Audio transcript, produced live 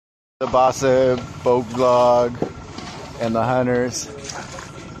The Bassa boat vlog and the hunters.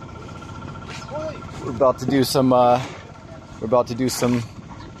 We're about to do some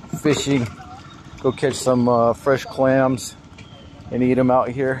fishing. Go catch some fresh clams and eat them out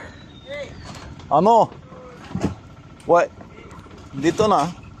here. Ano? What? Dito na.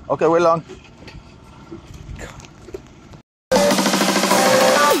 Okay, wait lang.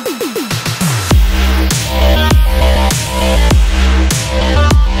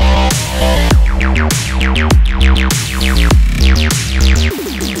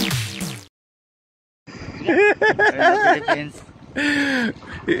 Philippines.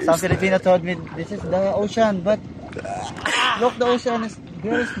 Some Filipino told me this is the ocean, but look, the ocean is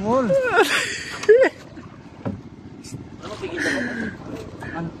very small.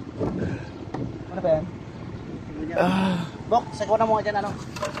 Ano ba yan? Bok, sagwa na mo dyan, ano?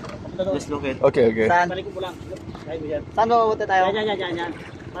 Just look it. Okay, okay. Saan? Balik ko lang. Saan ba mabuti tayo? Yan.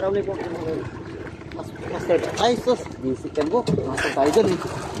 Para ulit po. Master. Ay, sus. Bisikan ko. Master tayo dyan eh.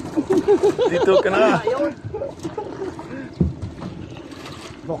 Dito ka na.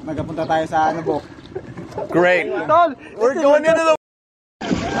 Bok, nagpunta tayo sa ano, Bok? Great. We're going into the...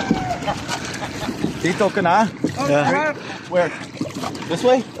 Dito ka na? Yeah. Where? This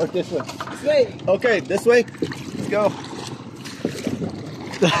way or this way? This way. Okay, this way. Let's go.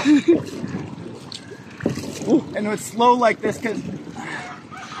 And it's slow like this because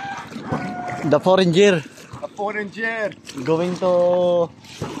The foreigner. a foreigner. Going to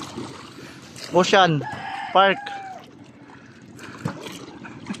Ocean Park.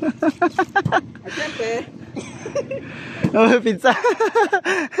 Oh, pizza.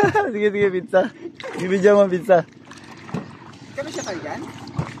 Sige, pizza. Ibigyan mo pizza. Kami siya kayo dyan?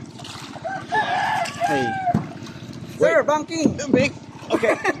 Hey. Sir, banking! Big.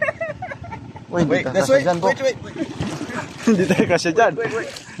 Okay. Wait, This way. Wait. Hindi tayo kasya dyan.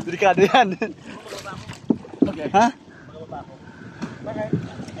 Delikado yan. Okay. Ha?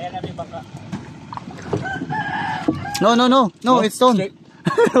 No, it's stone.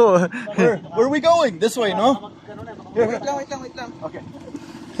 Where are we going? This way, no? Wait lang. Okay.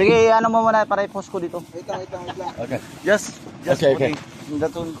 Sige, ano mo muna para i-post ko dito. Wait lang. Okay. Just Okay.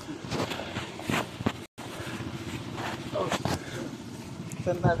 Datun.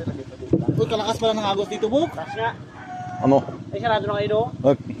 Saan natin lagi pa dito? Uy, kalakas pala ng agos dito, Buk. Kasya. Ano? Ay, sarado na kayo,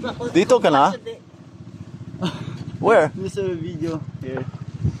 no? Dito ka na? Where? This is a video here.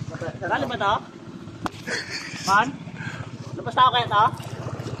 Saan ba ito? Man? Labas tao kaya ito?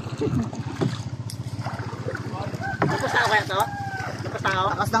 Labas tao kaya ito? Labas tao?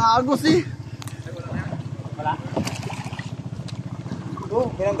 Lakas ng agos eh. Wala? Oh,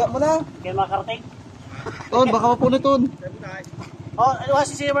 pinangga mo na. Kaya makarating? Ton, baka mapunit ton. Oh, ano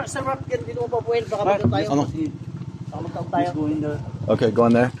kasi si Sir Mark yan dito mapapuin. Baka magkaw tayo. Ano? Baka magkaw tayo. Let's go in there. Okay, go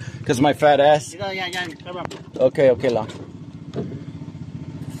in there. Because my fat ass. Dito, yan. Sir Mark. Okay lang.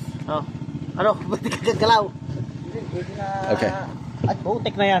 Oh. Ano? Ba't di ka gagalaw? Okay. At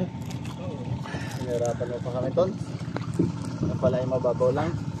putik na yan. Nahirapan mo pa kami ton. Ano pala yung mababaw lang.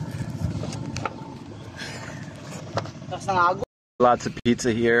 Tapos ng agos. Lots of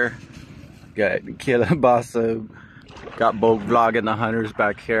pizza here. Got Kila Bassa, got boat vlogging the hunters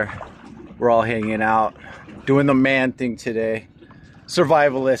back here. We're all hanging out, doing the man thing today.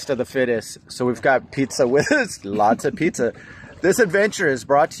 Survivalist of the fittest. So we've got pizza with us. Lots of pizza. This adventure is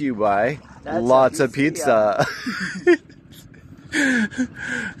brought to you by lots of pizza.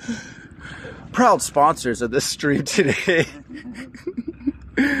 Proud sponsors of this stream today.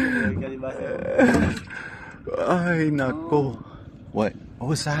 Ay, nako. What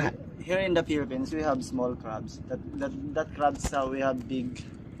was that? Here in the Philippines, we have small crabs. That crabs we have big.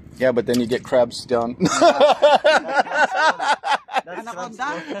 Yeah, but then you get crabs down. That's Anaconda?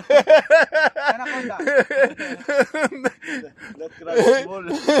 Anaconda. That crab is small.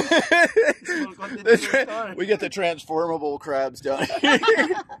 Small content. We get the transformable crabs down here.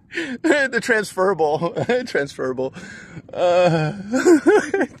 The transferable.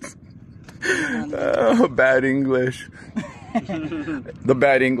 Bad English. The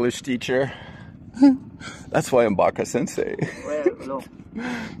bad English teacher. That's why I'm Baka Sensei. Look.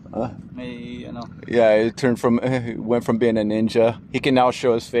 May ano. Yeah, it went from being a ninja. He can now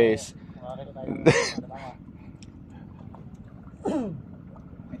show his face.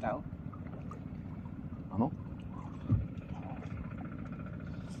 May tao? Ano?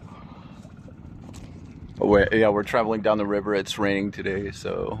 We're traveling down the river. It's raining today,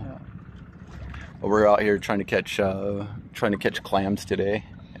 so we're out here trying to catch clams today,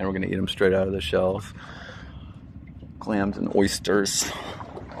 and we're gonna eat them straight out of the shells. Clams and oysters.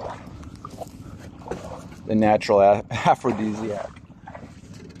 The natural aphrodisiac.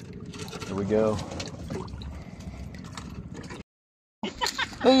 Here we go.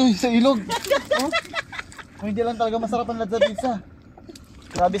 Ay, sa ilog. Oh? Hindi lang talaga masarap ang ladsa pizza.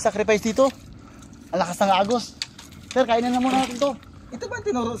 Grabe sacrifice dito. Ang lakas ng agos. Sir, kainin na muna natin to. Ito ba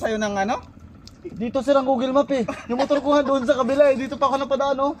tinuro sa'yo ng ano? Dito sir ang Google Map eh. Yung motor ko nga doon sa kabila eh. Dito pa ako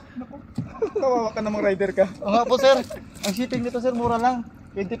napadaan oh. Kawawa ka namang rider ka. O nga po sir. Ang shipping dito sir, mura lang.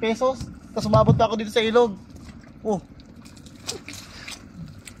 20 pesos. Tapos umabot pa ako dito sa ilog. Oh.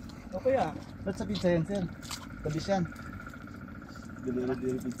 Okay ah. Ladsa pizza yan sir. Kabis yan.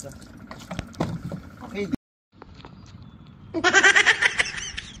 Delivery pizza. Okay.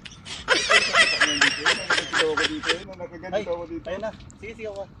 Ay, ayun na. Sige,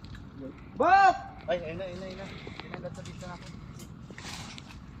 sige ako. Bok! Ay, ayun na. Ayun na, ladsa pizza natin.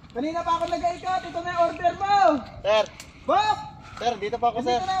 Kanina pa ako nag-aikot. Ito na yung order mo. Sir, Bok! sir, dito pa ako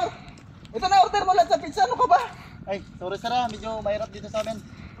sir. Ito na order mo lang sa pizza. Ano ka ba? Ay, sorry sir ah. Medyo mahirap dito sa amin.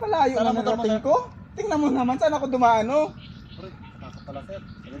 Malayo Saan na ang motor mo, narating sir? ko. Tingnan mo naman saan ako dumaano. Sorry, nasa pala sir.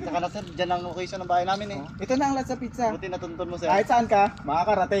 Saka na sir, dyan ang location ng bahay namin eh. Ito na ang latsa pizza. Buti natuntun mo sir. Kahit saan ka,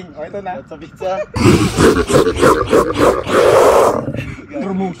 makakarating. O ito na. Ladsa pizza.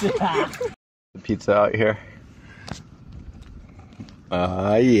 Promotion. The pizza out here.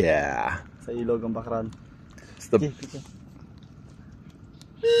 Yeah. Sa ilog ang background. It's the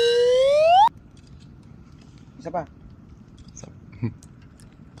Isa pa.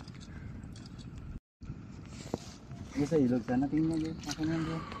 Yung sa ilog sana, tingnan nyo. Okay na yan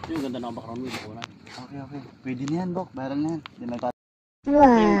bro. Yung ganda ng background mo, na. Okay. Pwede na yan Bok, viral na yan. Di may pa.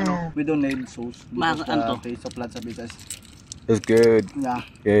 We don't need sauce. Mga Because ano to? the taste of ladsa pizza is, It's good. yeah.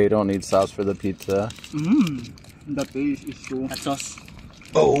 Yeah, you don't need sauce for the pizza. The taste is so. At sauce.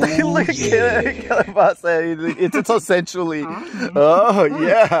 Oh, look at it's essentially. Oh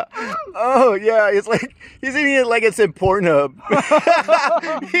yeah, oh yeah. It's like he's eating it like it's in Pornhub.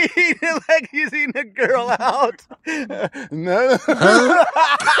 He's eating it like he's eating a girl out. No.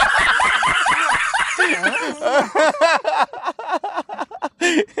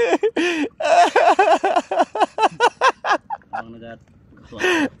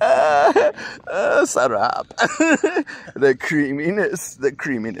 Sarap. The creaminess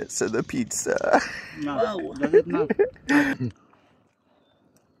of the pizza. Wow, that's it now.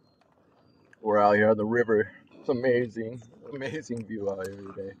 We're out here on the river. It's amazing view out here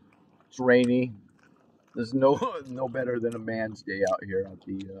today. It's rainy. There's no better than a man's day out here at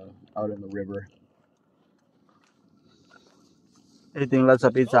the out in the river. Eating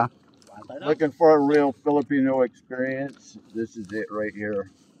ladsa pizza. Looking for a real Filipino experience. This is it right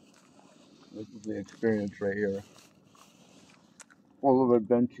here. This is the experience right here. Full of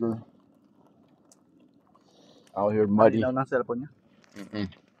adventure. Out here muddy. Ilaw ng cellphone niya.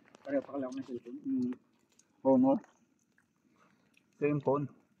 Pareho pa lang ng cellphone. Phone mo. Same phone.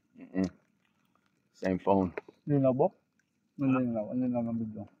 Same phone. Linaw Bok? Linaw ng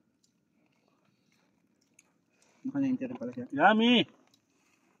video. Naka-na-internet pala siya. Yummy!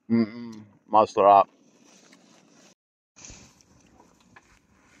 Masarap.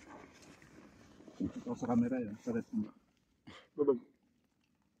 Ito sa camera yun. Sarit mo.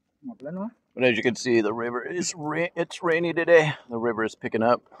 Mga plano ha? But as you can see, the river is it's rainy today. The river is picking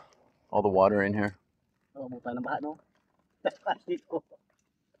up all the water in here. Buta ng baha, no? Dito.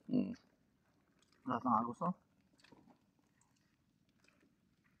 Lahat ng agos oh.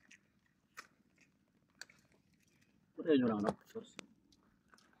 Pwede nyo lang, no? Sauce.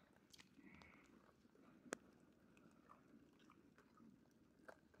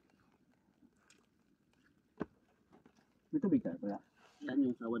 May tubig tayo pala. Yan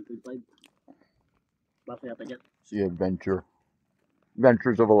yung sa 1.5. Baka yata dyan. See adventure.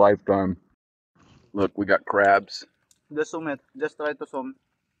 Adventures of a lifetime. Look, we got crabs. Just zoom it. Just try to zoom.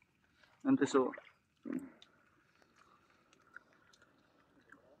 And to zoom.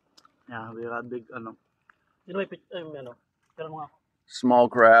 Yeah, we got big ano. Sino may ano? Pero mga Small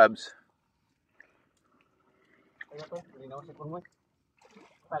crabs. kaya to, hindi na ako sa punmoy.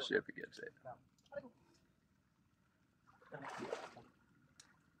 See if he gets it.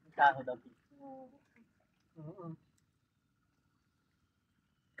 Kaho daw. Come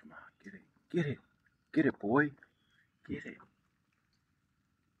on, get it. Get it. Get it, boy. Get it.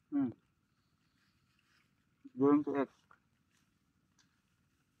 Going to X.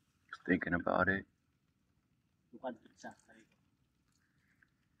 Thinking about it. Bukan pizza.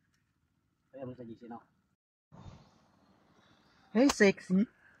 Kaya mo sa GC, no? Hey sexy.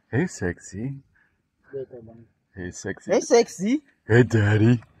 Hey, sexy. Dito bang. Hey, sexy. Hey sexy. Hey,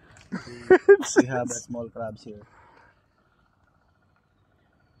 daddy. We have a small crabs here.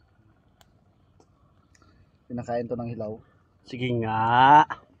 Pinakain to ng hilaw. Sige nga.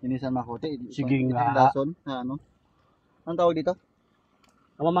 Inisan makote. Sige Ito nga. yung lason. Na ano? Anong tawag dito?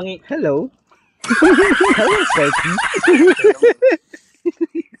 Mamangi. Hello. Hello, Sophie.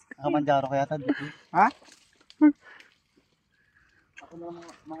 Nakamanjaro kaya ta dito. Ha? Ako na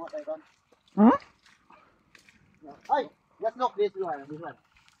mga tayo. Huh? Ay! Just look this one. This one.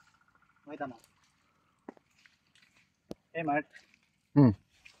 Wait mo. Hey Mark.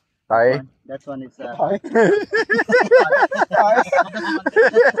 Hi. That one is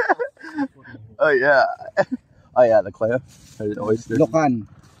Oh yeah. Oh yeah, the clam. The oyster. Lokan.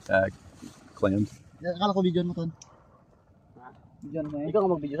 Clams. Akala ko video mo ton. Video mo eh. Ikaw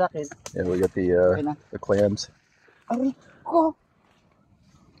ang mag-video sa akin. Yeah, we got Okay na. the clams. Aray ko.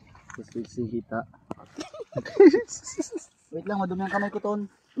 Kasi si Hita. Wait lang, madumi ang kamay ko ton.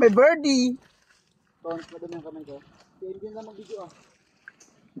 May birdie. Ton, madumi ang kamay ko. Si Indian lang mag-video ah.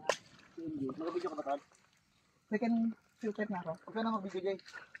 Si Indian. Mag-video ka ba ton? Second filter na ako. Huwag ka na mag-video Jay.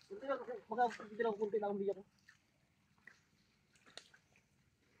 Mag-video lang kunti na akong video ko.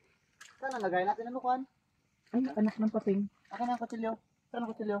 Saan ang lagay natin? Ano kuhan? Ay, anak ng pating. Akin na ang kutsilyo. Saan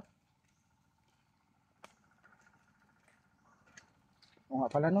ang kutsilyo? Oo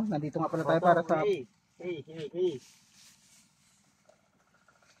nga pala no, nandito nga pala tayo para sa... Hey.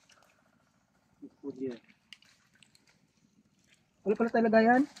 Studio. Wala pala tayo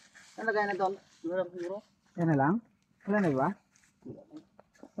lagayan. Saan lagay na doon? Siguro? Yan na lang. Wala na iba?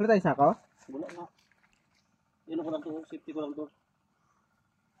 Wala tayo sako? Wala na. Yun ko lang to. Safety ko lang to.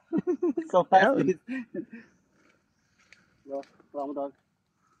 So fast. Yo, wala mo dog.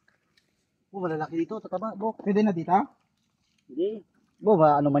 Oh, malalaki dito. Tataba, Bok. Pwede na dito? Hindi. Bo,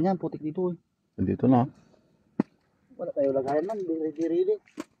 ano man yan. Putik dito. Dito na. Wala tayo lagayan man. Really.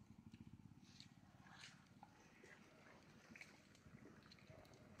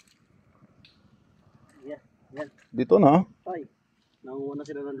 Yan. Dito na. Ay, nangunguha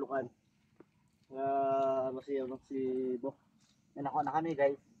sila ng lukan. Si Bok. Yan ako na kami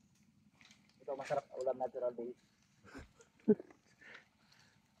guys. Ito masarap ulam natural base.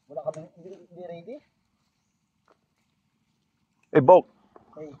 Wala kami, hindi ready? Hey, Bo.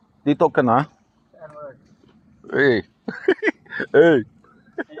 Hey, Dito ka na. saan word? Hey. Hey.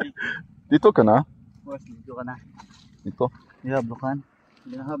 Dito ka na. Boss, dito ka na. Dito. You have lukan?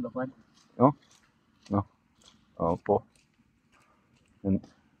 Hindi na have lukan. No. Po. And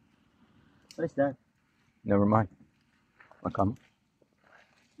What is that? never mind. I'm coming.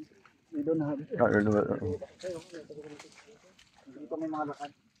 We don't have it. Dito may mga lukan.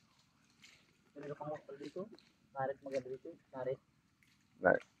 May lukang wakal dito. Karet maganda dito. Karet.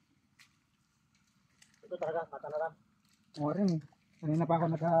 Right. Ito talaga, mata na lang. Oo rin eh. Kanina pa ako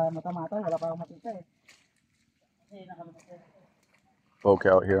nagmata-mata, wala pa akong makita eh. Kasi nakalabas. Folk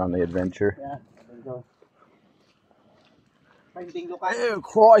out here on the adventure. Yeah, there you go. Painting lukan. Oh,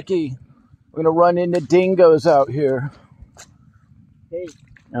 crikey. We're gonna run into dingoes out here. Hey.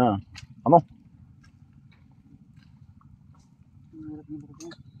 Yeah. Come on.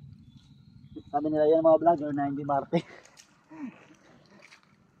 Sabi nila yan mga vlogger na hindi Marte.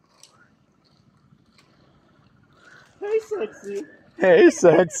 Hey, sexy. Hey,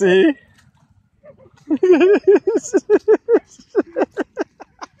 sexy.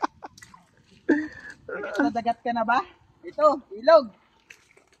 Nadagat ka na ba? Ito, ilog.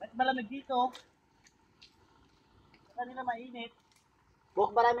 At malamig dito. Sa kanila mainit.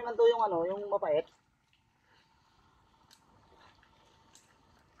 Buk, marami man to yung yung mapait.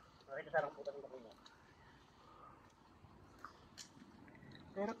 Okay, kasarang puta ng kanina.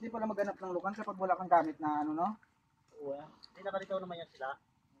 Pero di pala maghanap ng lukan kapag wala kang gamit na no? Oo, hindi nakalitaw naman yan sila.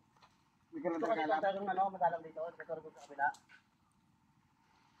 Hindi ka lang Ito kasi talaga talagang madalang dito. Ito rin sa kabila.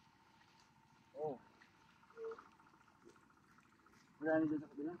 Oh. Wala nyo dito sa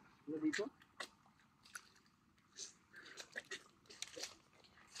kabila. Wala dito.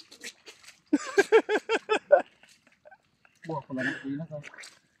 Buha ko lang ang pila ka.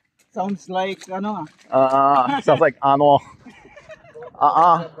 Sounds like ano Sounds like ano.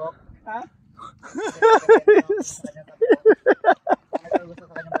 Ha? Gusto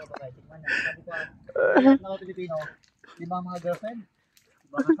sa kanyang mga bagay. Tingnan niya. Sabi ko, mga Pilipino, ibang mga girlfriend.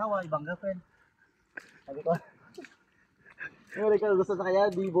 Ibang asawa, ibang girlfriend. Sabi ko, yung ikaw gusto sa kanya,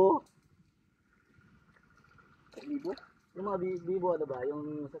 bibo. Bibo? Yung mga bibo, ano ba?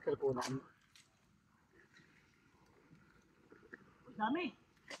 Yung sa cellphone. Dami!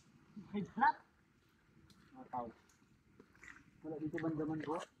 May dalat! Mga tao. Wala dito bandaman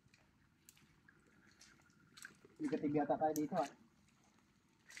ko. Ligatig yata tayo dito ha.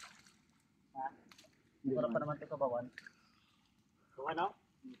 Hindi ko pa naman ito kabawan. So ano?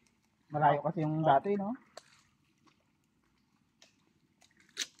 Malayo kasi yung dati no?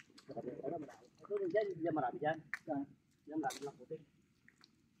 dyan, hindi dyan marami dyan. Dyan marami lang putik.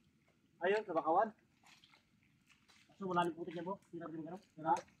 Ayun, sa bakawan. So wala rin putik yan po? Hindi natin gano'n?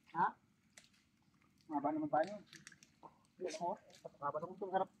 Wala? Ha? Maba naman tayo. Oo. Kapag ako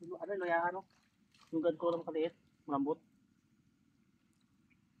itong harap, ano, loya, ano? Yung ganito lang kaliit, malambot.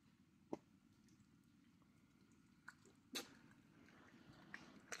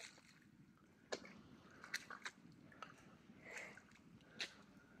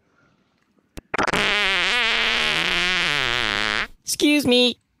 Excuse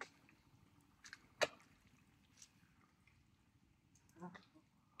me.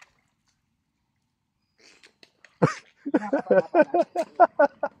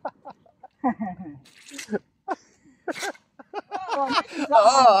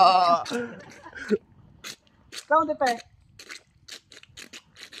 Sound effect.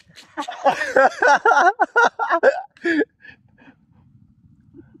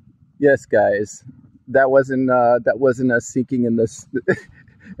 Yes, guys, that wasn't us sinking in this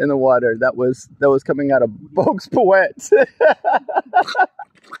in the water. That was coming out of Bogue's Poet.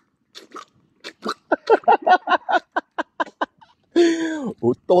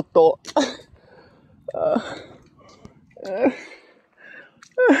 Utoto.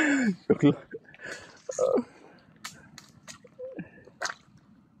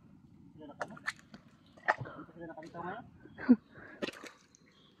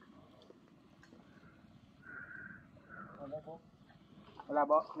 Wala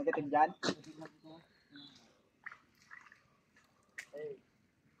po, negative dyan.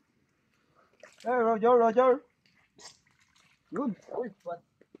 Hey, Roger. Good.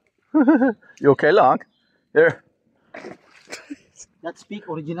 You okay, Long? Here. Let's speak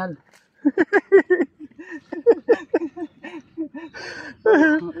original.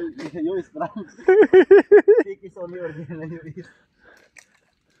 You is wrong. Speak is only original. You is.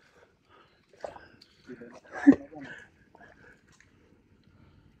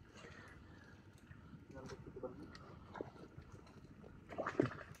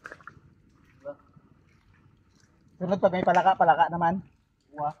 Sunod pag may palaka naman.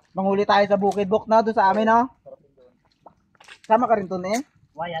 Manghuli tayo sa Bukidbok na doon sa amin, no? Sama ka rin doon eh?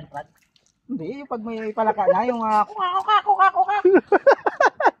 Wayan, Brad. Hindi, yung pag may palaka na, yung kuka.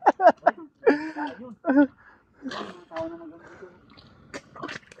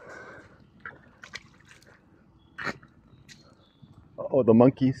 Oh, the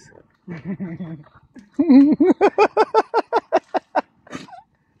monkeys.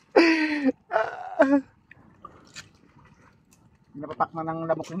 Napapak na ng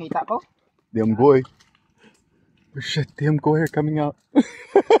lamok ng hita ko. Damn boy. Oh shit, damn goy are coming out.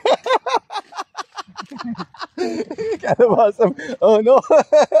 Kind of awesome. Oh no.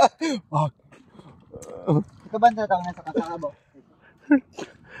 Fuck. Ito ba sa taon na sa kasakabo?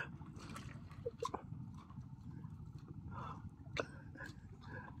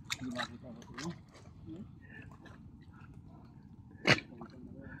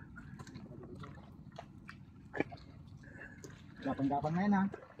 Gapan-gapan na yan ha.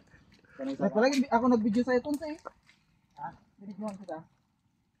 Ba't pala ako nag-video sa'yo kung sa'yo? Ha? Binigyan kita.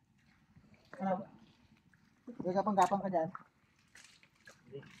 Ano? Gapang-gapang ka dyan.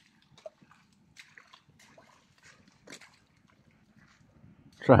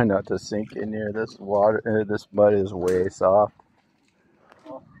 Try not to sink in here. This water, this mud is way soft.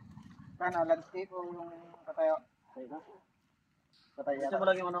 Paano? Landscape o yung katayo? Katayo Isa mo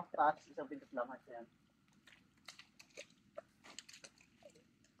lang yung ano, taas, isang pintos lang. Yan.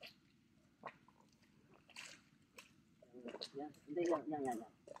 Yan. Hindi, yan.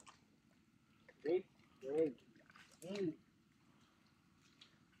 Wave.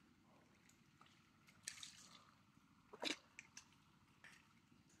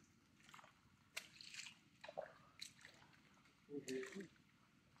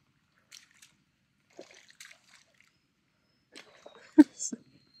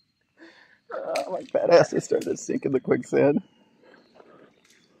 My fat ass has started to sink in the quicksand.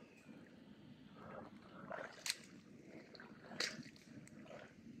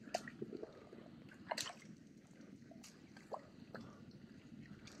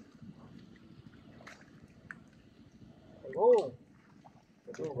 Oh!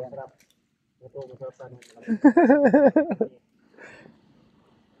 Ito, masarap. Sana.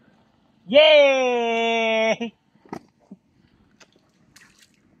 Yay!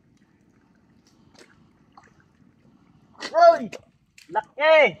 Uy!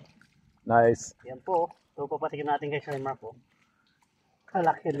 Laki! Nice. Yan po. Ito papatikin natin kay Shermar po.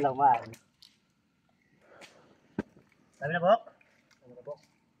 Kalaki naman. Dami na po?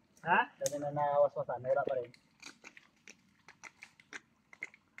 Ha? Dami na nawaswasan, nahira pa rin.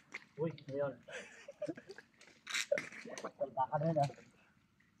 Uy, ngayon. Salta ka rin ah.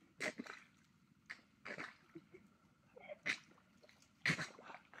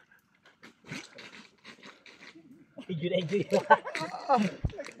 Enjoy.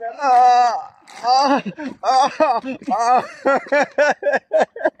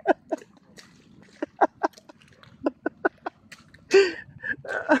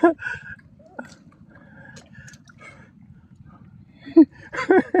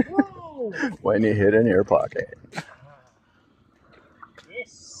 When you hit in your pocket.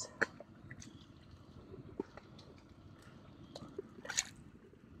 Yes.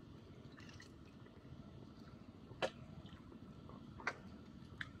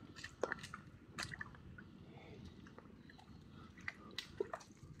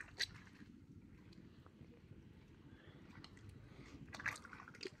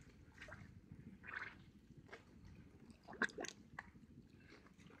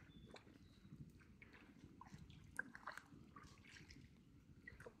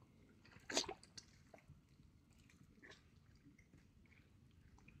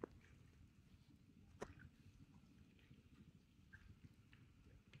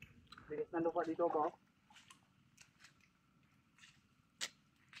 Bilis na lupa dito ba?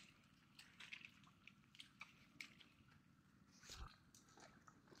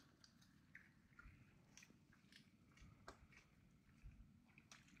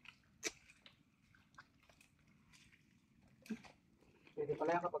 Pwede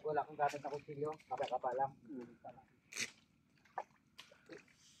pala yan kapag wala kang gamit na kutsilyo. Kapa lang.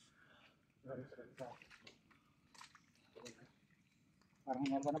 Parang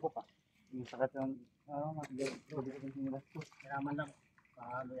hingal ka na po pa. Yung sakit yung Kailangan lang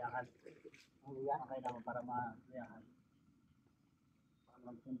luyahan. Luyahan kailangan para maluyahan.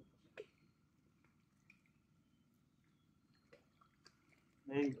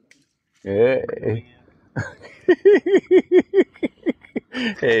 hey. Hey.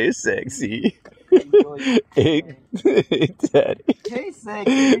 Hey, sexy. Hey, daddy. Hey,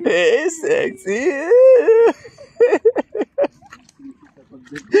 sexy. Hey, sexy.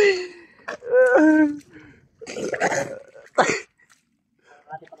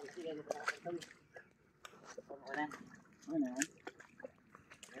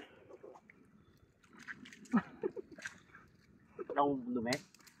 Wala akong dumi.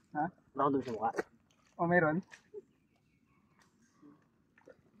 Ha? Wala akong dumi sa mukha. O, meron?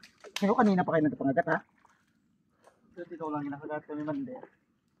 Pero kanina pa kayo nagpapangagat ha? Ito ikaw lang ginakagat kami man hindi.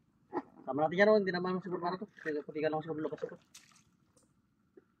 Sama natin yan, hindi naman siguro para to. Putikan lang siguro lupas ito.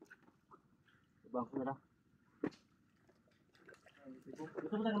 Ibang ko na lang.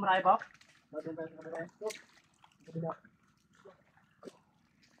 Gusto mo tayo ng marami pa? Dating tayo sa kanila. Ito. Kabila.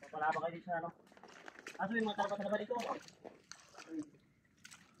 Papalaba kayo dito sa ano. Aso yung mga talabat-talabat dito.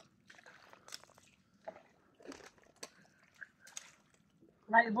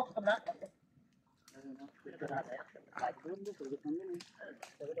 Naibok ka ba?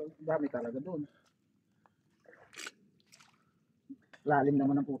 Dami talaga doon. Lalim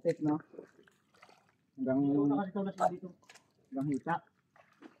naman ng putik, no? Hanggang hita.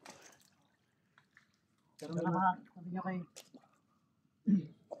 Pero naman, sabi niyo kay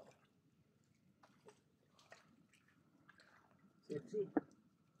sexy.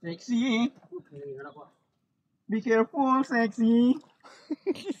 Sexy! Anak ko. Be careful, sexy!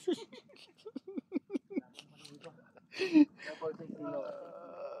 Careful, sexy.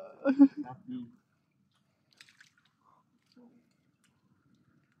 Happy.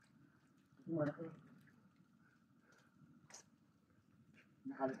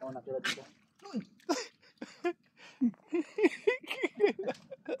 Nakalitaw na sila dito.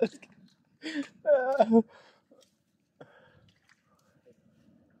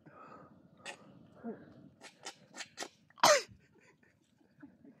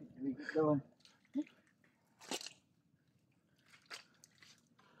 Doon.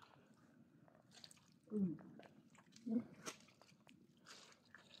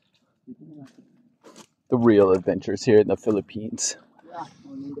 The real adventures here in the Philippines. Yeah,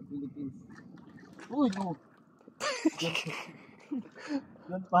 only in the Philippines. Uy, no!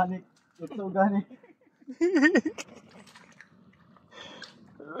 Don't panic. It's organic.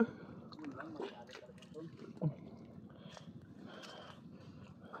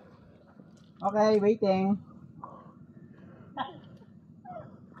 Okay, waiting.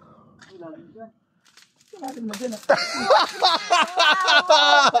 Lalim mo dyan.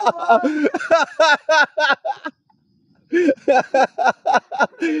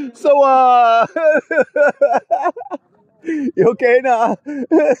 So, you okay na?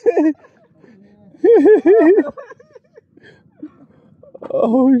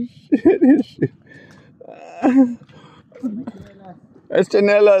 Oh, shit. It's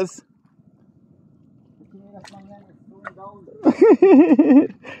chanelas. Chinelas lang yan. It's going down.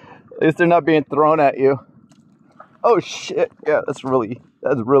 At least they're not being thrown at you. Oh shit! Yeah, that's really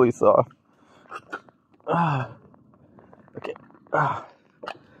soft. Okay,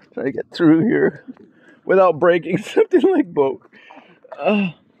 trying to get through here without breaking something like boat.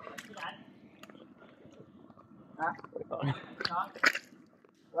 Ha? Ha?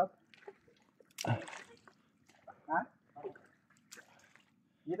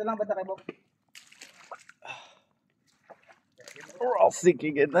 Dito lang banda kay Bok. We're all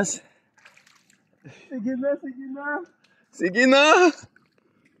sinking in this. Sige na, sige na. Sige na!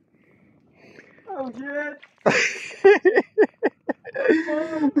 Oh shit.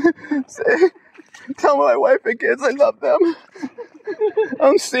 Tell my wife and kids I love them.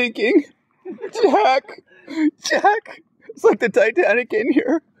 I'm sinking. Jack! Jack! It's like the Titanic in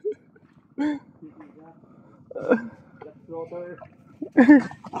here.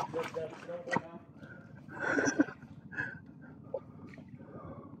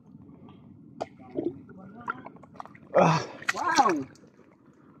 Wow.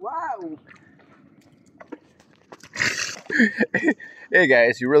 Wow. Hey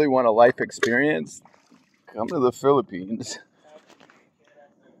guys, you really want a life experience? Come to the Philippines.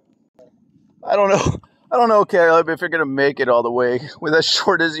 I don't know, Caleb, if you're gonna make it all the way with as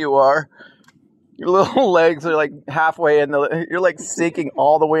short as you are. Your little legs are like halfway in the. You're like sinking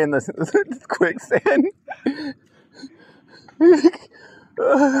all the way in the quicksand.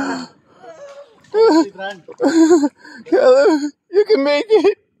 Caleb, you can make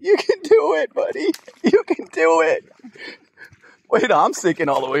it. You can do it, buddy. You can do it. Wait, I'm sinking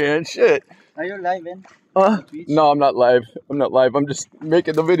all the way in. Shit. Are you live, man? No, I'm not live. I'm not live. I'm just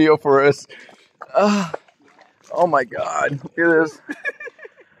making the video for us. Oh my God. Look at this.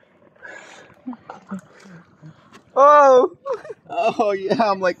 Oh. Oh yeah,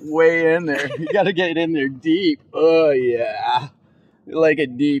 I'm like way in there. You gotta get in there deep. Oh yeah. You like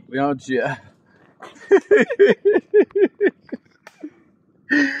it deep, don't you?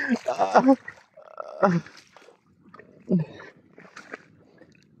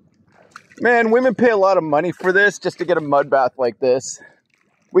 Man, women pay a lot of money for this just to get a mud bath like this.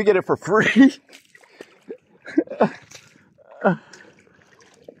 We get it for free.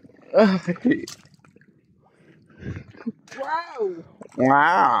 Wow.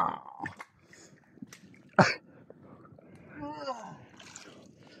 Wow.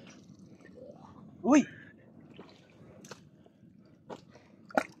 Uy.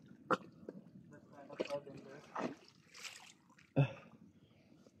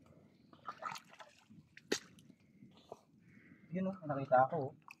 Yun o, nakita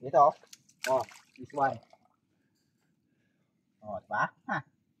ako. Ito. Oh, this one. Oh, diba? Ha.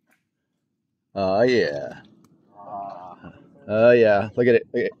 Oh yeah. Oh yeah. Look at it.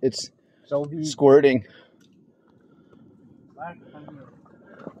 It's So big. squirting.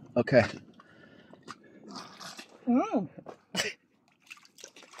 Okay. Mm.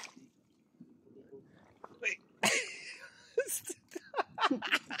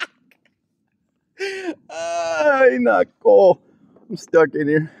 Ay, nako. I'm stuck in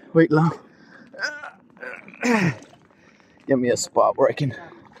here. Wait long. Give me a spot where I can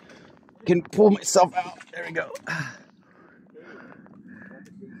pull myself out. There we go.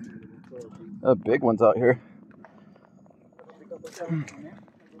 Big ones out here.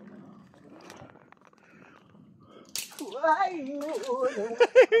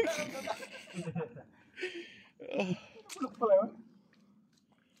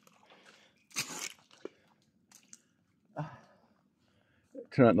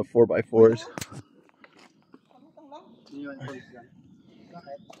 Turn on the 4x4s.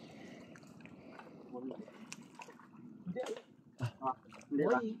 Hindi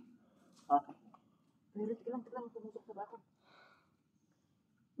ba?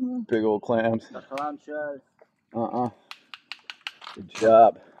 Big old clams. The clam shells. Good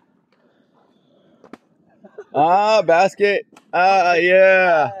job. Basket.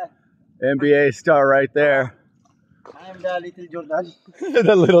 Yeah. NBA star right there. I am the little Jordan.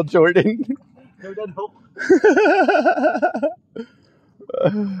 The little Jordan. Jordan Hope.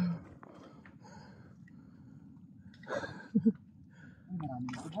 Marami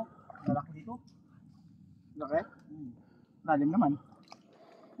dito ba? Malaki dito. Laki? Lalim naman.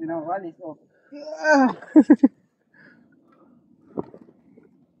 Hindi na makalis. Oh.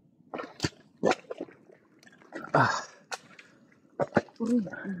 Uy,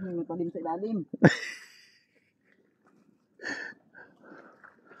 matalim sa ilalim.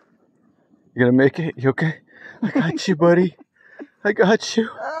 You gonna make it? You okay? I got you, buddy. I got you.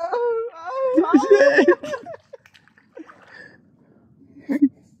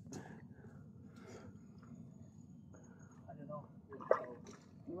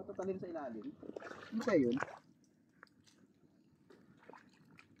 nakatanim sa ilalim. Ano kaya yun?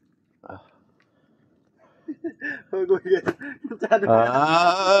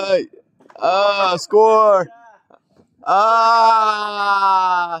 Ay! Ah, score!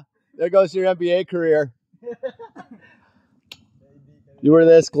 Ah! There goes your NBA career. You were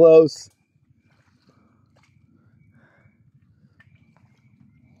this close.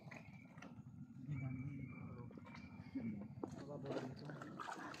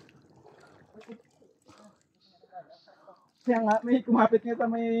 Kaya nga, may kumapit nga sa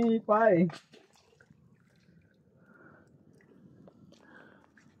may pa eh.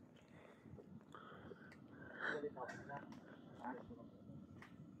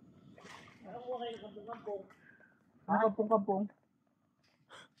 Kampong-kampong.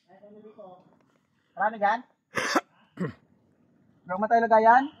 Marami gan? Huwag mo tayo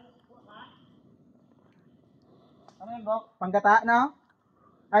lagayan? Ano yun, Bok? Panggata, no?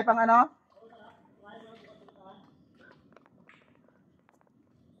 Ay, pang ano?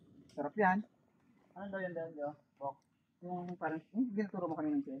 Sarap yan. Ano daw yun, Bok? Yung parang, ginaturo mo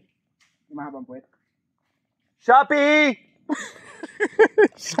kanina siya. Yung mahabang puwet. Shopee!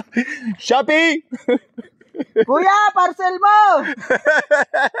 Shopee! Kuya, parcel mo!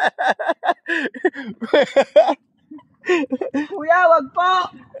 Kuya, wag po!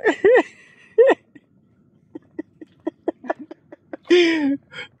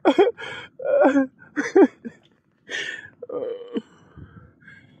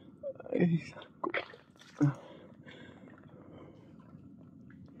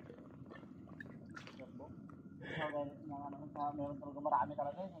 Meron talaga marami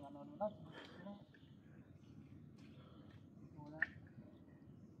talaga yun.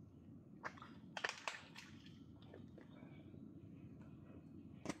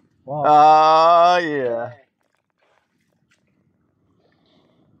 Wow. Oh, yeah.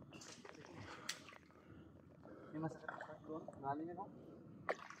 May masakit doon. Galing yun, no?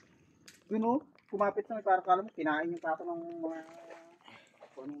 Yun o, kumapit sa may parang kala mo, kinain yung pato ng mga...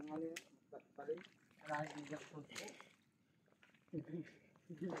 Kung anong ano yun? Maraming bigyan ko.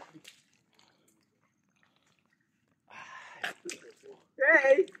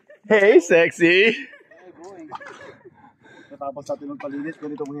 Hey! Hey, sexy! Ay, boy. Natapos natin magpalinis.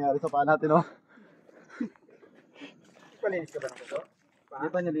 Ganito mangyayari sa paa natin, no? Palinis ka ba ng ito? Hindi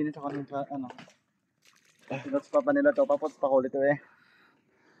pa nilinis ako ng ano. Pinuts pa nila to. Paputs pa ko ulit eh.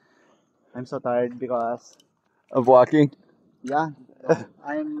 I'm so tired because... Of walking, Yeah.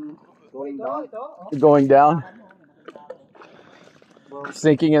 I'm going down. going down,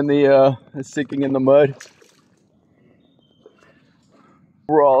 sinking in the mud.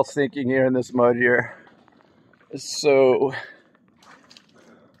 We're all sinking here in this mud here. It's so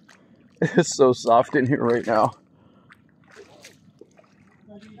soft in here right now.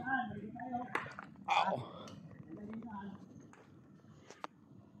 Ow.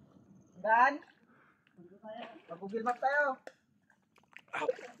 Dan! Mag-google map tayo.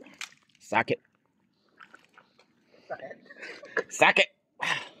 Suck it. Sakit. Suck it.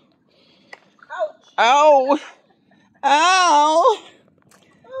 Ouch! Ow. Ow.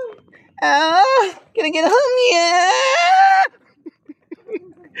 Ah, can I get home yet?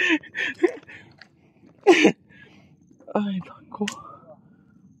 Ay, naku.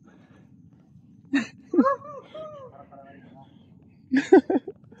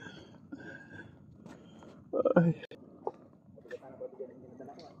 Ay.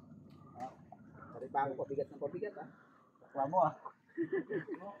 Sabi pa ako, pabigat ng pabigat ah. Bakla mo ah.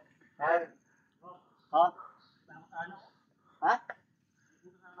 Ha? Ha? Ha?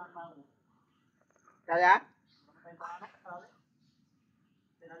 Kaya?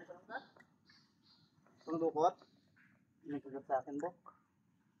 Sundukot? May kagat sa akin, Bok.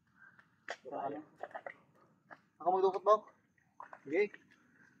 Ano? Ako magdukot, Bok. Sige.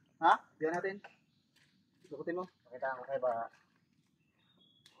 Ha? Diyan natin. Dukutin mo. Pakita ko kayo ba?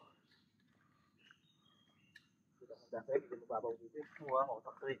 Dati, hindi mo babaw dito. Huwag ako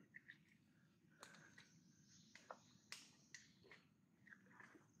takto eh.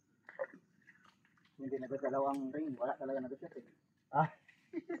 Hindi nagdadalaw ang ring. Wala talaga nagdadalaw eh. Ah?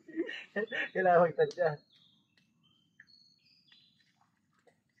 Kailangan magtadya.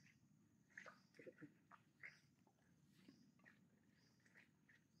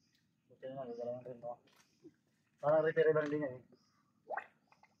 Buti na, gagalawan rin mo. Parang repair lang din yan eh.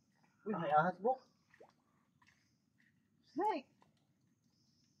 Uy, may ahas, Bok. Snake!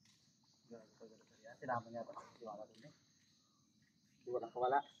 Sinama niya pa. Sinama din eh. Hindi walang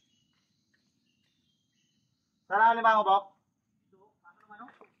kawala. Saan ang lima ko, Bok?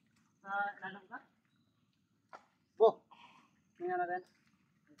 Sa lalong ka? Bok! Tingnan natin.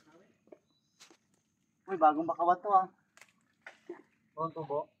 Uy, bagong bakawan to ah. Buong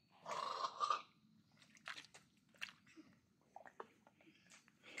tubo.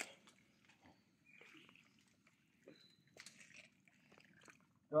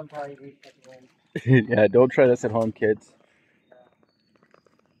 Don't try this at home. Yeah, don't try this at home, kids.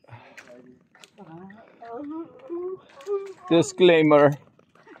 Disclaimer.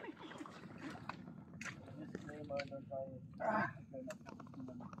 Disclaimer, don't try it.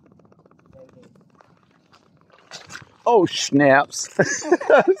 Oh, snaps.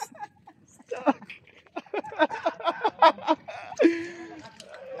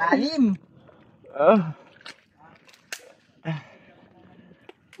 Lalim! Uh,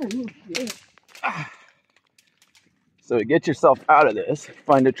 so to get yourself out of this,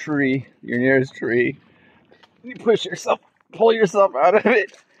 find a tree, your nearest tree. You pull yourself out of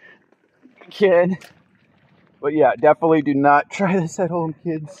it. You can. But yeah, definitely do not try this at home,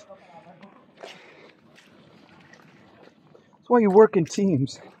 kids. That's why you work in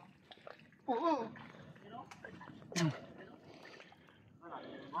teams.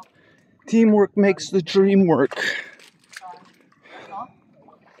 Teamwork makes the dream work.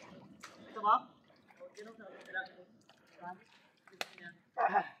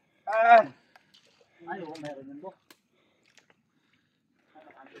 Ay, oo, meron yun, Bok.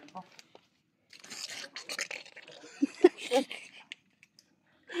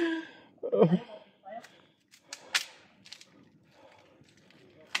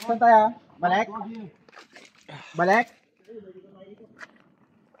 Saan tayo? Balik? Balik?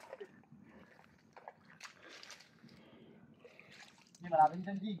 Hindi, malalim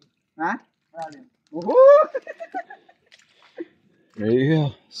dyan, G. Ha? Malalim. Woohoo! There you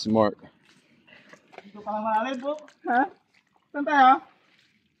go. Smart. Dito pa lang malalim, Bok. Ha? Saan tayo?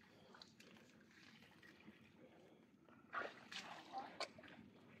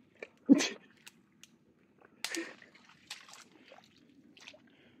 Shit.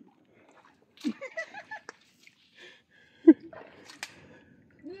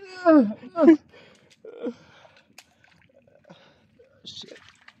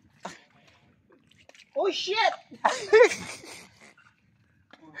 Oh, shit!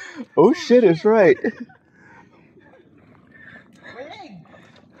 Oh shit is right. Wait!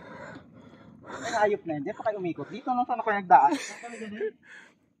 Ay, ayop na yun. Diyan pa kayo umikot. Dito lang saan ako nagdaan.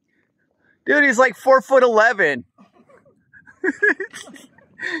 Dude, he's like 4'11".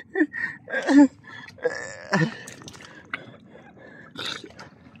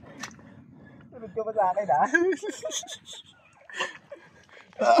 Tulog ka ba sa akin, ha?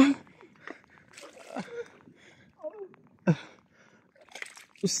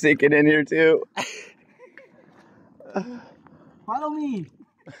 Sink it in here too. Follow me!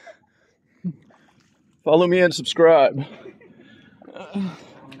 Follow me and subscribe. May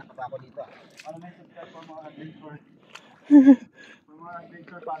nakapa ako dito. Follow me and subscribe for more adventure. For more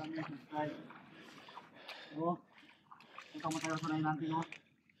adventure, follow me and subscribe. Oo. Ito mo tayo sunayin natin, oh.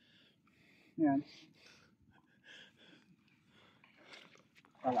 Yan.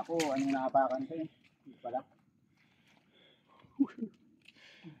 Kala ko, anong naapakan ko eh. Hindi pala.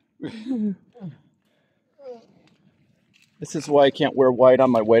 This is why I can't wear white on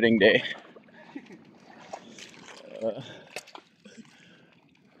my wedding day.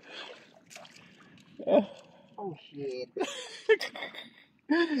 Oh shit.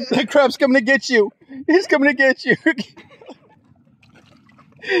 That crab's coming to get you. He's coming to get you.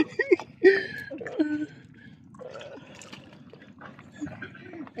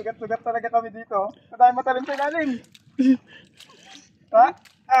 Sugat-sugat talaga kami dito. Madami matalim sa ilalim. Ha?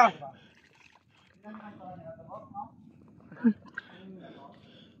 Ah!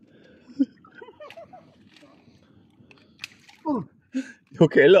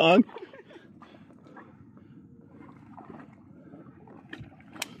 Okay lang.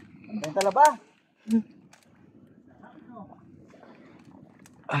 Ang talaba.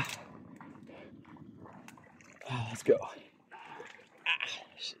 Let's go.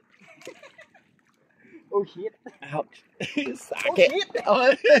 Oh shit. Ouch. Suck Oh it.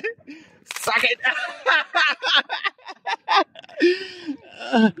 shit. Suck it.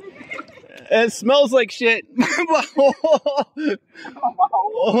 It smells like shit.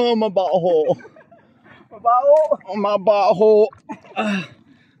 Oh, my butthole. Mabaho. Oh, my butthole.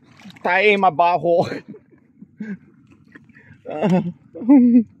 Tayo, my butthole.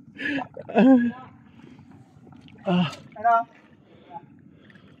 Ano?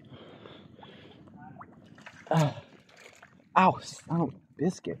 Ow, son of a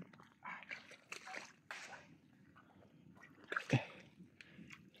biscuit.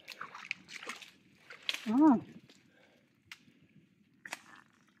 Ah.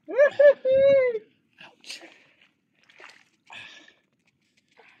 Ouch.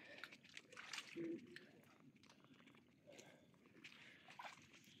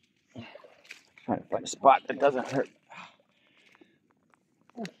 Trying to find a spot that doesn't hurt.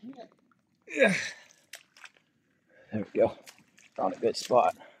 Yeah. There we go. Found a good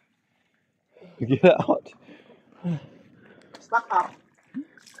spot. Get out. Stuck up.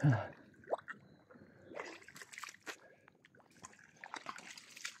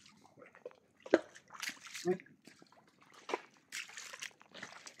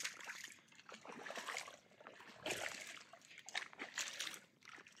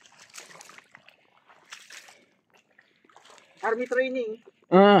 Army training.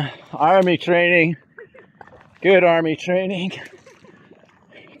 Army training. Good army training.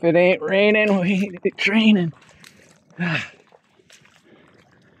 If it ain't raining, we ain't training.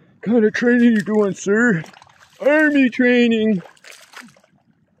 Kind of training you doing, sir? Army training.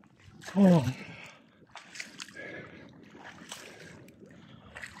 Oh.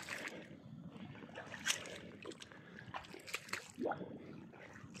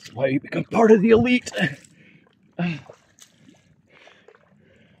 That's why you become part of the elite.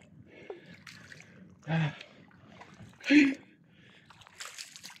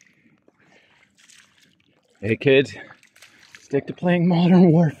 Hey kids, stick to playing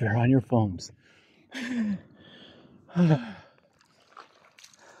Modern Warfare on your phones.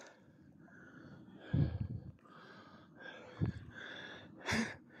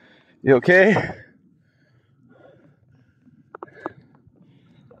 You okay?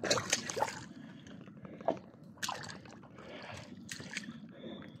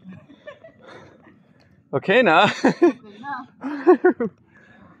 Okay now.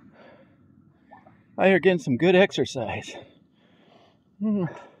 Oh, you're getting some good exercise.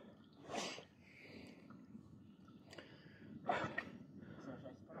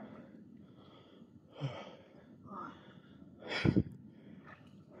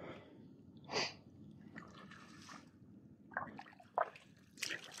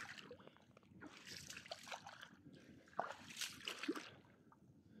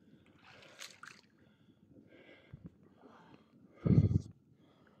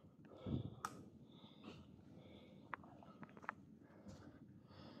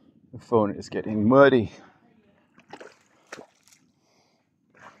 The phone is getting muddy.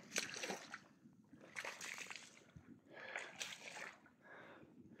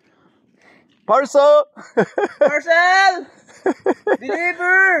 Parcel! Parcel!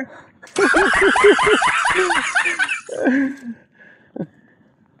 Deliver!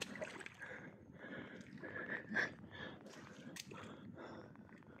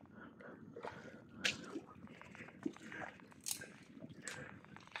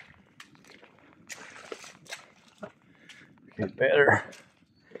 Get better.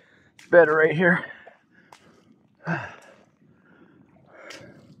 It's better right here.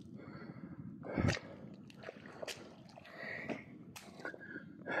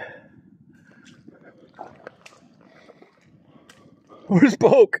 Where's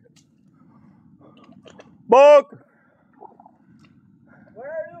Boke? Boke! Where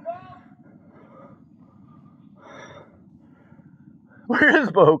are you, Bob? Where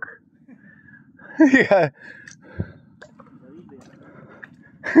is Boke? Yeah.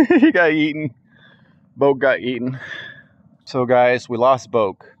 He got eaten. Boke got eaten. So guys, we lost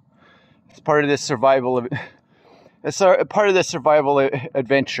Boke. It's part of this survival. It's part of this survival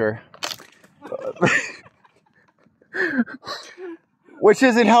adventure. Which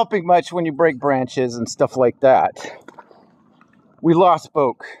isn't helping much when you break branches and stuff like that. We lost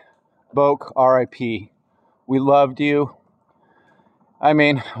Boke. Boke, R.I.P. We loved you. I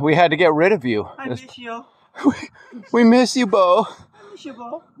mean, we had to get rid of you. I miss you. We miss you, Bo. I miss you,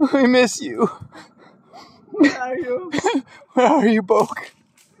 Bob. We miss you. Where are you? Where are you, Boke?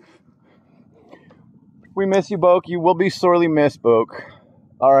 We miss you, Boke. You will be sorely missed, Boke.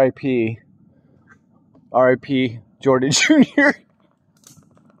 R.I.P. R.I.P. Jordan Jr.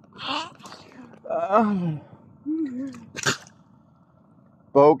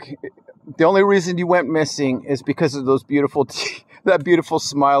 Boke, the only reason you went missing is because of those beautiful that beautiful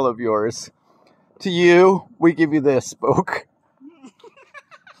smile of yours. To you, we give you this, Boke.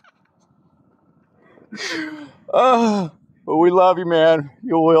 But we love you, man.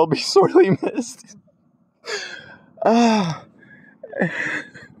 You will be sorely missed.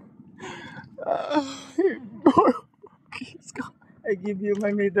 I give you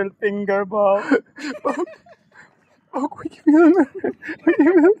my middle finger, Bob. Boke, we give you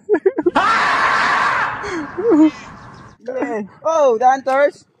Yeah. Oh, the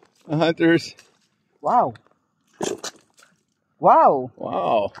hunters. the hunters. Wow. Wow.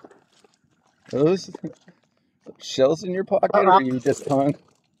 Wow. Those shells in your pocket, or you just hung?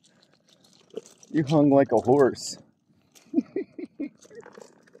 You hung like a horse.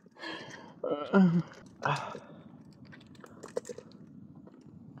 Yung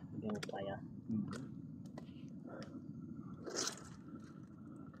kaya.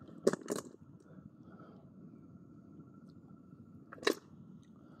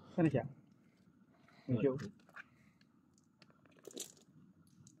 Saan siya? Medyo.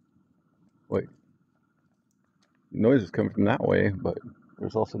 Wait. Noise is coming from that way, but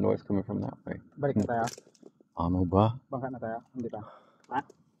there's also noise coming from that way. Balik na tayo. Ano ba? Bangka na tayo. Hindi pa. Ha?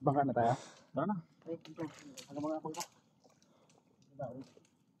 Bangka na tayo. Tara na. Ay, ito. Ano mga akong ka?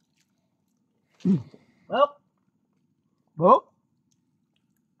 Well, Bo?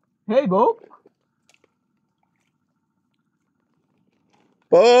 Hey, Bo?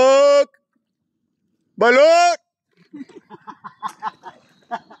 Pog! Balot!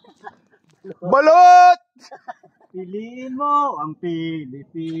 Balot! Piliin mo ang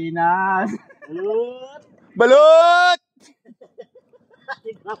Pilipinas. Balut! Balot!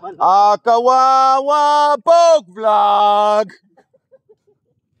 Kawawa Pog Vlog!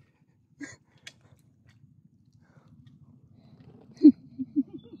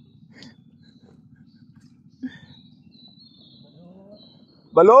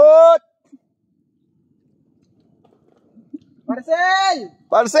 Balot! Marcel!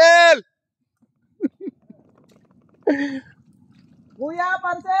 Parcel! Kuya,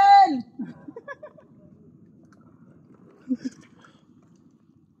 Marcel!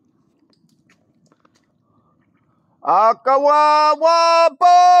 Kawawa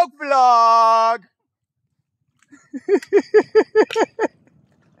Pog Vlog!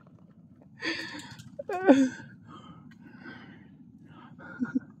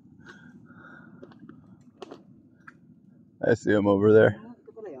 I see him over there. Ito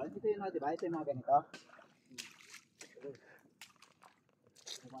pala yun. Ito yun, di ba? Ito yung mga ganito.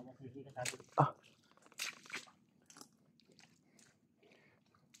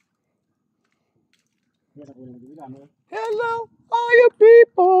 Hello, all you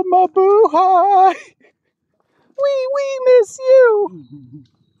people, mabuhay! We miss you!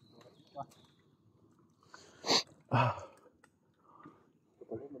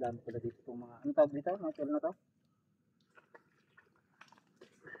 Madami pala dito itong mga, ano tawag dito? Mga tulo na to?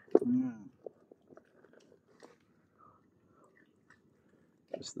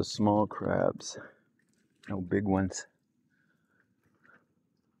 Just the small crabs, no big ones.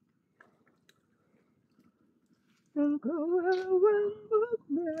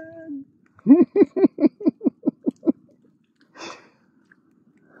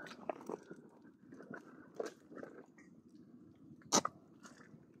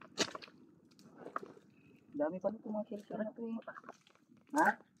 Dami pala itong mga shell na ito eh. Ha?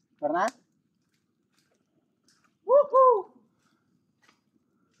 Tara na? Woohoo!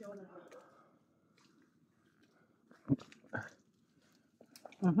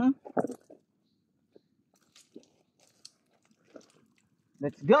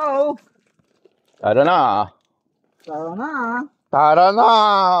 Let's go! Tara na! Tara na! Tara na!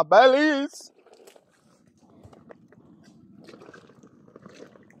 Belis!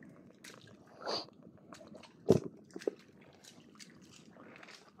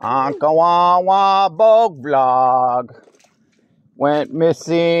 Kawawa Bog Vlog went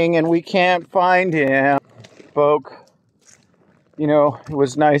missing and we can't find him. Folk, you know, it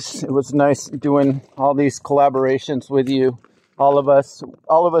was nice doing all these collaborations with you. All of us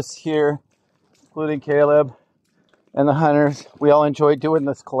here, including Caleb and the hunters, we all enjoyed doing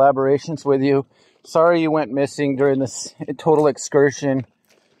this collaborations with you. Sorry you went missing during this total excursion.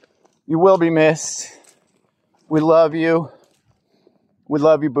 You will be missed. We love you. We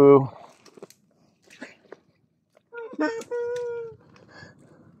love you, boo.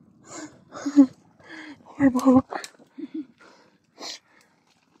 Poor Book.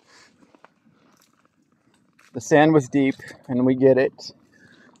 The sand was deep, and we get it.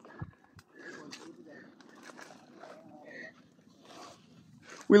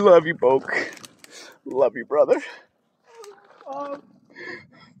 We love you, Boke. Love you, brother.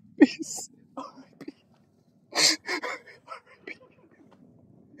 Peace.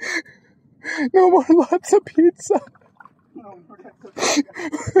 No more lots of pizza. No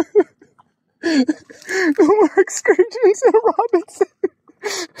more excursions in Robinson.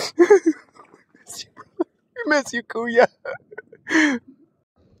 We miss you, Kuya.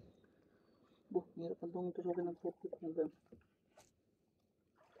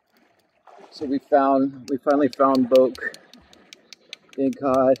 So we finally found Boke. Thank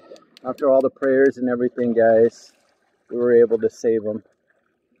God. After all the prayers and everything, guys, we were able to save him.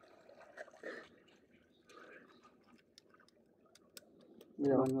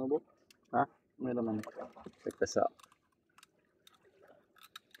 Check this out.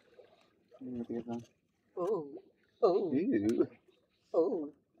 Matigas lang. Oh. Oh. Ew. Oh.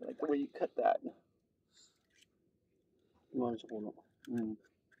 I like the way you cut that. Iwan sa puno.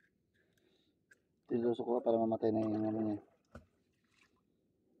 Tinutusok ko para mamatay na yung ano niya.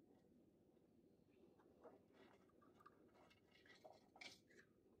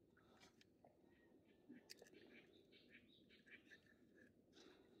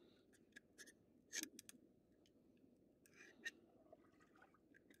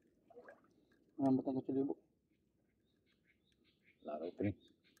 Ano batang kutsilyo? Not opening.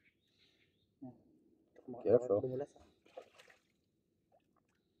 Careful. Dumulas.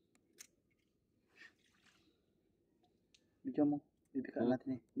 Bidyo mo. Bibikaan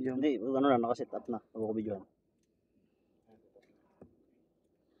natin eh. Bidyo mo. Hindi, ano na, nakaset up na. Bago ko videoan.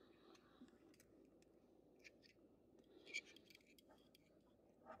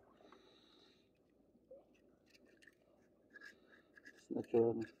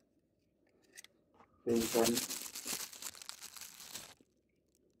 Natural. Paintan.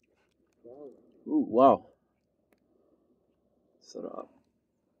 Ooh, wow. Sarap.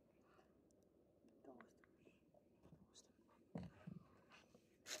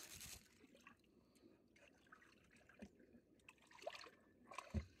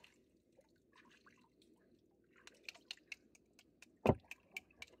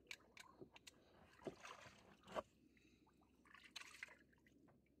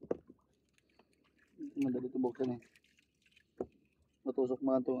 Madali ito buksan eh. Matusok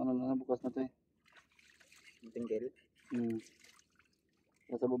mo ito ano na bukas na ito eh. Tingkel.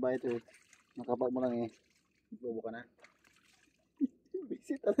 Nasa baba ito eh. Nakapa mo lang eh. Bubo ka na.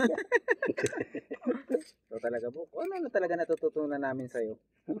 Busy talaga. So talaga po. Ano talaga natututunan namin sa'yo?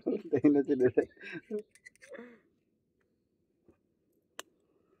 Tayo na sila.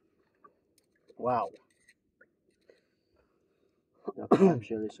 Wow. The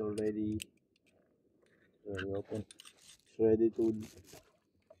clamshell is already open. It's ready to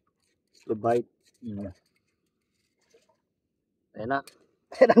bite. Ayun na.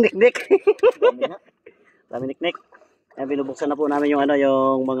 Ayun ang niknik. Dami niknik. Ayan, binubuksan na po namin yung ano,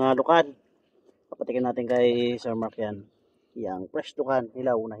 yung mga lukan. Papatikin natin kay Sir Mark yan. Yang fresh lukan.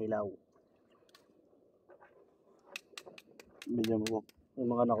 Hilaw na hilaw. Bigyan mo po. Yung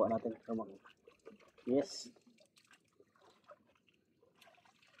mga nakuha natin. Yes.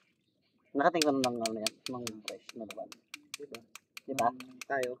 Nakatingin lang ano yan. Mga fresh na lukan. Diba?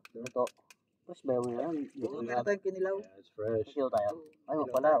 Tayo. Ito. Fresh ba yung yan? Oo, meron tayong kinilaw. Yeah, it's fresh. Kill tayo. Ay,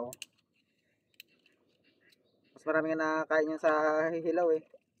 pala oh. Mas marami nga nakakain yan sa hilaw eh.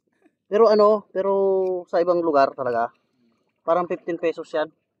 Pero ano, sa ibang lugar talaga, parang 15 pesos yan.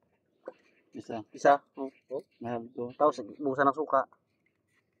 Isa. Oh. Mahal to. Tapos, busa ng suka.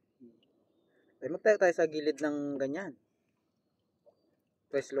 Ay, magtayo tayo sa gilid ng ganyan.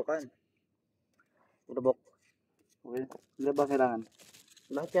 Fresh lukan. Ulubok. Okay. Hindi ba kailangan?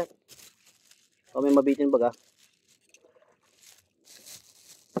 Lahat yan. Kami mabitin baga.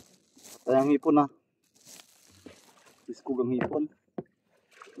 Ay, ang hipon na. Iskog ang hipon.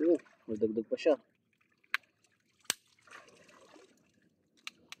 Oo, magdagdag pa siya.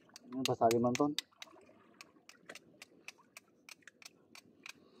 Basagin man ton.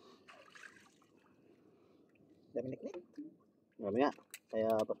 Dami niknik. Marami nga. Kaya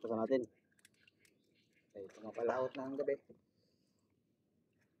paspasan natin. Ay, pumapalaot na ang gabi.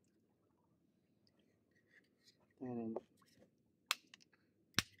 Ayan.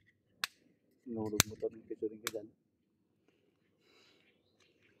 Sinulog mo ito ng pisuring ka dyan.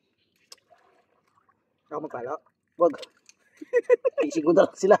 Ako magpala? Wag. Isig ko na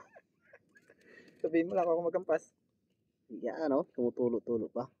lang sila. Sabihin mo lang ako magkampas. Yan ano,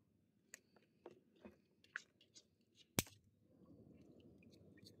 tumutulo-tulo pa.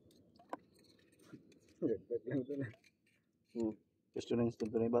 Gagdag lang ito na. Gusto na yung stone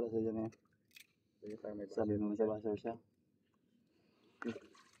na ibala sa dyan eh. Sabi mo sa basa siya.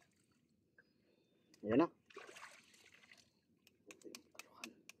 Yan na.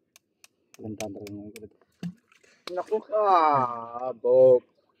 Pagandaan talaga mo ito. Naku. Bob.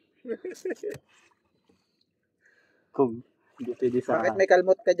 Kung hindi pwede sa... Bakit may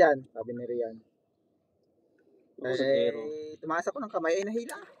kalmot ka dyan? Sabi ni Rian. Tumaas ako ng kamay ay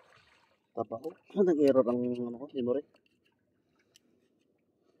nahila. Tapa ko. Ano nag-error ang ano ko? Hindi mo rin.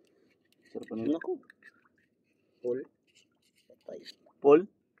 Sarap pa nila. Naku. Paul? Patay. Paul?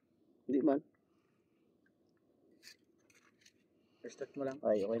 Hindi man. Restart mo lang.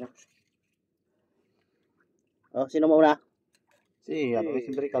 Ay, okay na. Oh, sino mauna? Si, ano,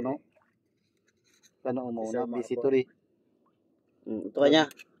 siyempre kano? Kano umauna? Visitory. Ito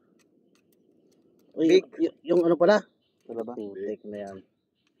kanya. Uy, Big. yung ano pala? Talaga ba? Putik na yan.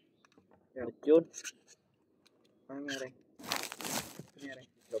 Yun. Ano nangyari?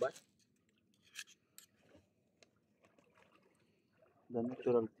 Lobat? The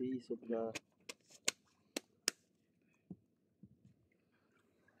natural taste of the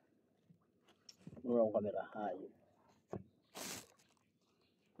Mura akong kamera. Ayun.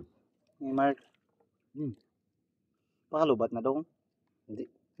 Hey Mark. Pakalubat na dong. Hindi.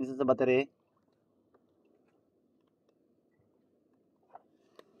 Minsan sa battery.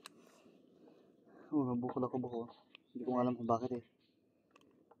 Nabukol ako buko. Hindi ko alam kung bakit eh.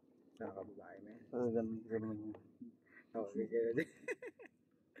 Nakakababae na yan. Ganun. Oo, sige.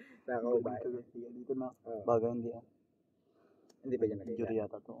 Nakakababae. Dito na. Bagay hindi ah. Hindi ba dyan naghiga? Jury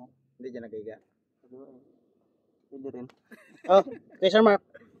yata to. Hindi dyan naghiga. Pwede rin. Oh, okay, Sir Mark.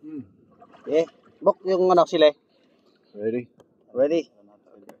 Eh, bok yung anak sila eh. Ready? Ready?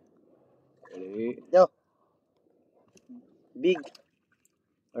 Ready? Yo. Big.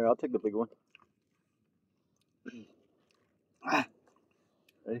 Alright, I'll take the big one.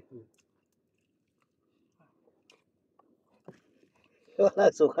 Ready?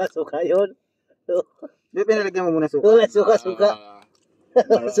 Wala, suka yun. Di pinalagyan mo muna suka. Wala, suka. Suka.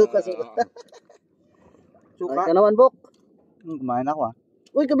 Suka. Ay, ka naman, bok. Kumain ako ah.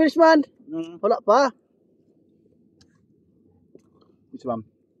 Uy, kabilis man. Wala pa. Which one?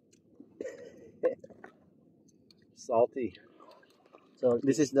 Salty. So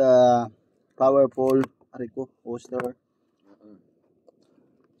this is the powerful Arico oyster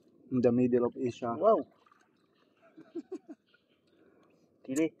in the middle of Asia. Wow.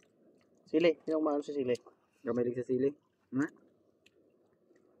 Sili. Sili. Sino maano si sili? Gamilig sa sili.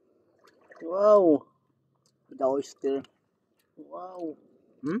 Wow. The oyster Wow.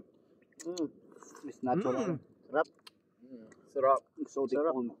 is natural. Sarap. Sarap. Exotic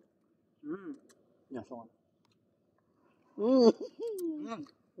Sarap. food. Yeah, so on.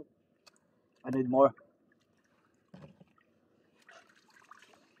 I need more.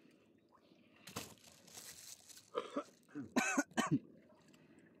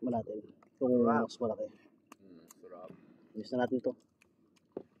 Natin. Itong mas malaki. Sarap. Use na natin to.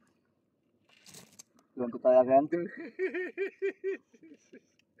 You want to try again?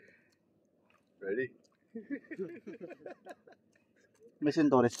 Ready? May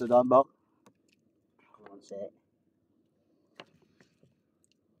sintores to doon, Bok. Konse.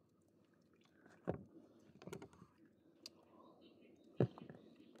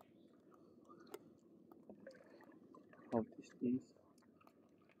 How this things.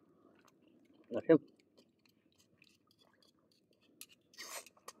 Laki.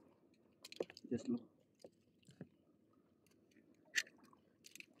 Just look.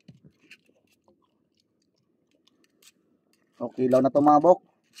 Okay, ilaw na to mga Bok.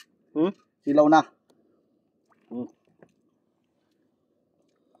 Silaw na.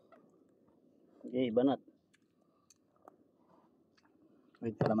 Okay, banat.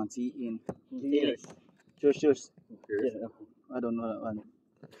 Wait pa naman siin. Cheers. Cheers. Cheers. I don't know that one.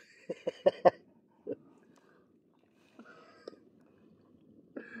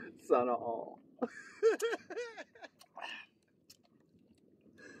 Sana all.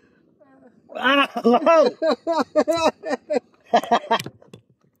 Ah! Wow!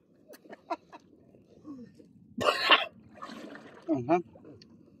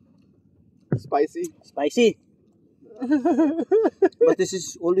 Spicy. Spicy. But this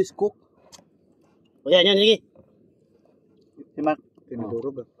is always cooked. O yan, sige. Hey, Mark.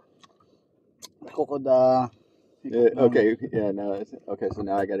 Tinudurog ah. Cooked Yeah, okay, yeah, now it's okay, so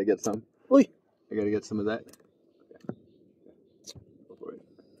now I gotta get some. Uy! I gotta get some of that. Go for it.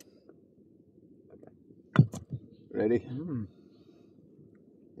 Okay. Ready?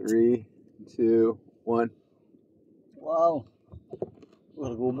 3, 2, 1. Wow.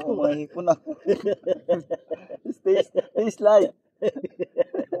 Wargo mo mga hipon na. Tastes like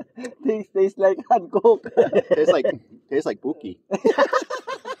tastes like uncooked. Tastes like Pookie.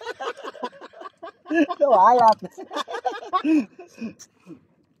 Kawalat.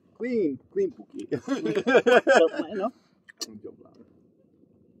 Clean Pookie. Sarap na no? Joke lang.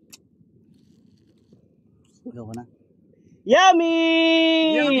 Ulo ko na.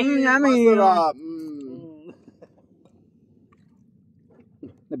 Yummy! Yummy! Masarap.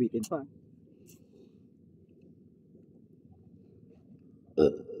 Nabitin pa.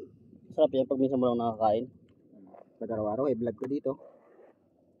 Sarap yan pag minsan mo lang nakakain. Pag araw-araw, i-vlog ko dito.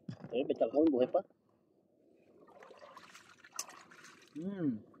 Eh, betang kami, buhay pa.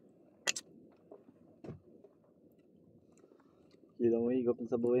 Hindi mo higop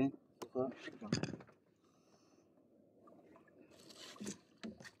sa buhay.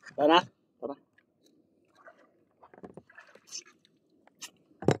 Tara. Tara.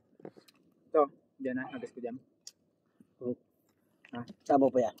 Diyan na, nagis ko diyan. Sabaw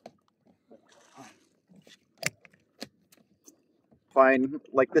pa yan. Fine.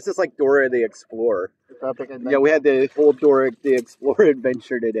 Like, this is like Dora the Explorer. Perfect adventure. Yeah, we had the whole Dora the Explorer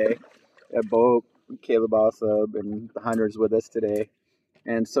adventure today. Bo, Caleb Ossub, and the hunters with us today.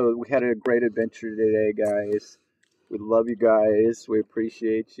 And so we had a great adventure today, guys. We love you guys. We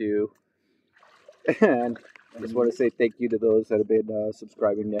appreciate you. And I just want to say thank you to those that have been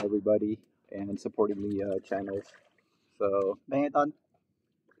subscribing to everybody and supporting the channels. So, Bengeton.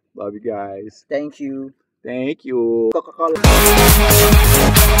 love you guys. Thank you. Thank you.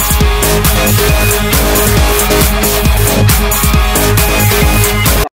 Coca-Cola.